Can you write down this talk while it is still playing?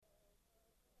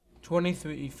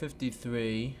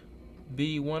2353,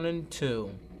 B1 and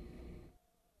 2.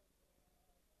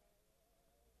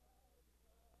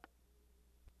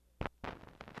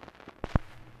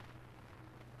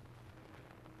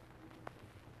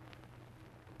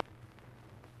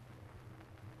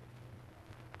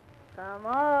 Come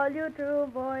all you true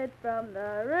boys from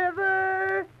the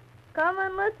river, come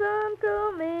and listen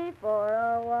to me for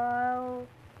a while,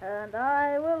 and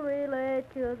I will relate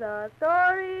you the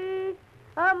story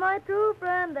of my true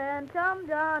friend and chum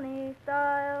Johnny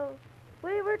Style.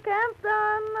 We were camped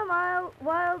on the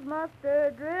wild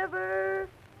mustard river,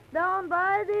 down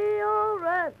by the old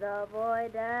reservoir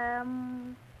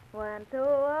dam, when two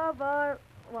of our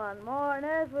one morning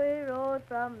as we rose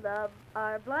from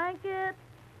our blankets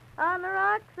on the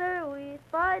rocks there we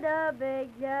spied a big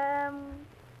jam.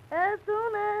 As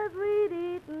soon as we'd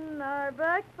eaten our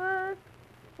breakfast,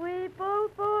 we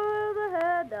pulled for the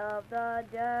head of the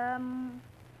jam,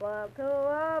 while two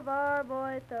of our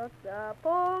boys took the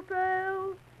pole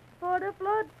trail for the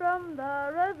flood from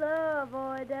the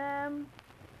reservoir dam.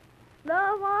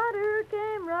 The water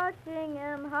came rushing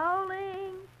and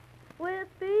howling, with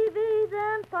peavies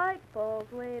and pike poles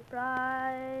we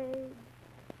pried,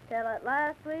 till at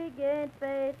last we gained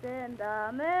face in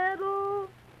the middle,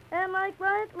 and like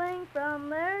lightning from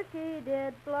there she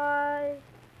did fly.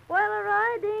 While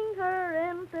riding her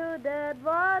into dead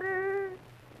water,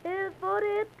 his foot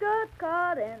it got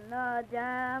caught in the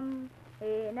jam.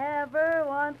 He never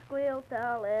once squealed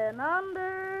telling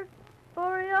under,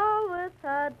 for he always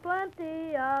had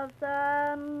plenty of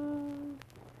sand.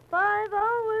 5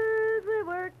 hours we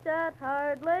worked at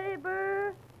hard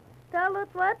labor, till the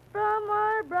sweat from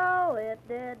our brow it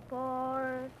did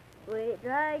pour. We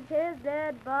dragged his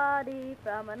dead body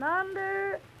from an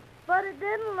under, but it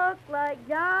didn't look like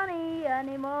Johnny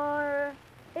anymore.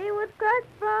 He was crushed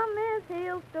from his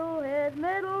heels to his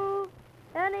middle,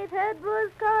 and his head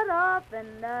was cut off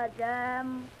in the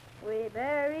jam. We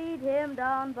buried him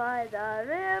down by the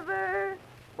river,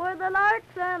 where the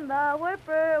larks and the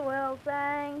whippoorwill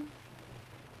sang.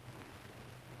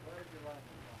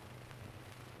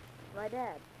 My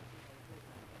dad.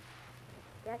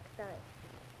 Jack Stice.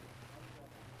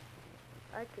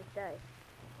 Archie Stice.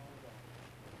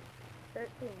 13.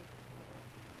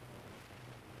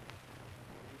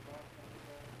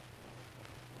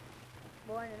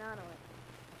 Born in Onaway.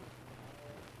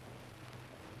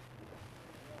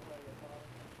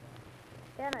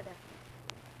 Canada.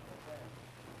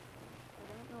 I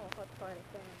don't know what part of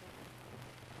Canada.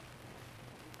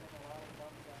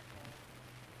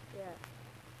 Yeah.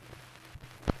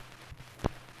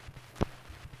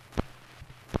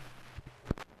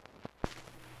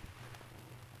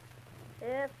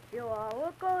 If you all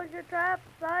will close your traps,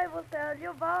 I will tell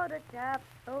you about a chap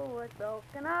who was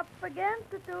soaking up against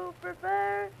the two for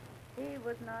fair. He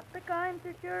was not the kind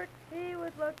to shirk, he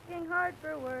was looking hard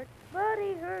for work, but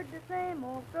he heard the same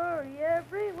old story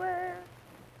everywhere.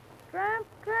 Tramp,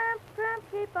 tramp, tramp,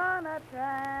 keep on a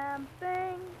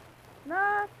tramping,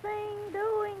 nothing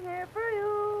doing here for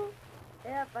you.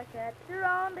 If I catch you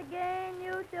round again,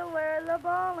 you shall wear the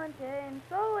ball and chain,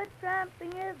 so it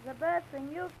tramping is the best thing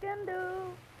you can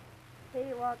do.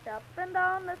 He walked up and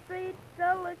down the street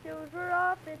till the shoes were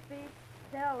off his feet,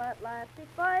 till at last he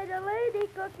spied a lady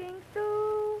cooking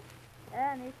stew.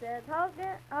 And he said,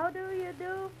 how do you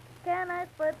do? Can I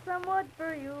split some wood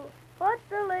for you? What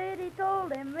the lady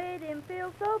told him made him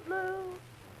feel so blue.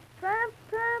 Tramp,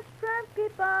 tramp, tramp,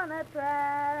 keep on a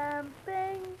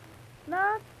tramping,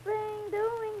 nothing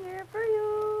doing here for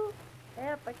you.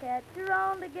 If I catch you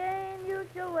round again, you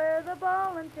shall wear the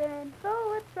ball and chain,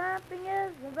 so it's tramping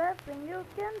is the best thing you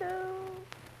can do.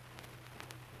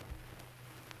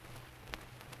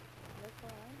 This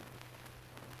one.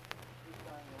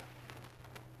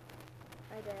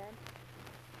 My dad.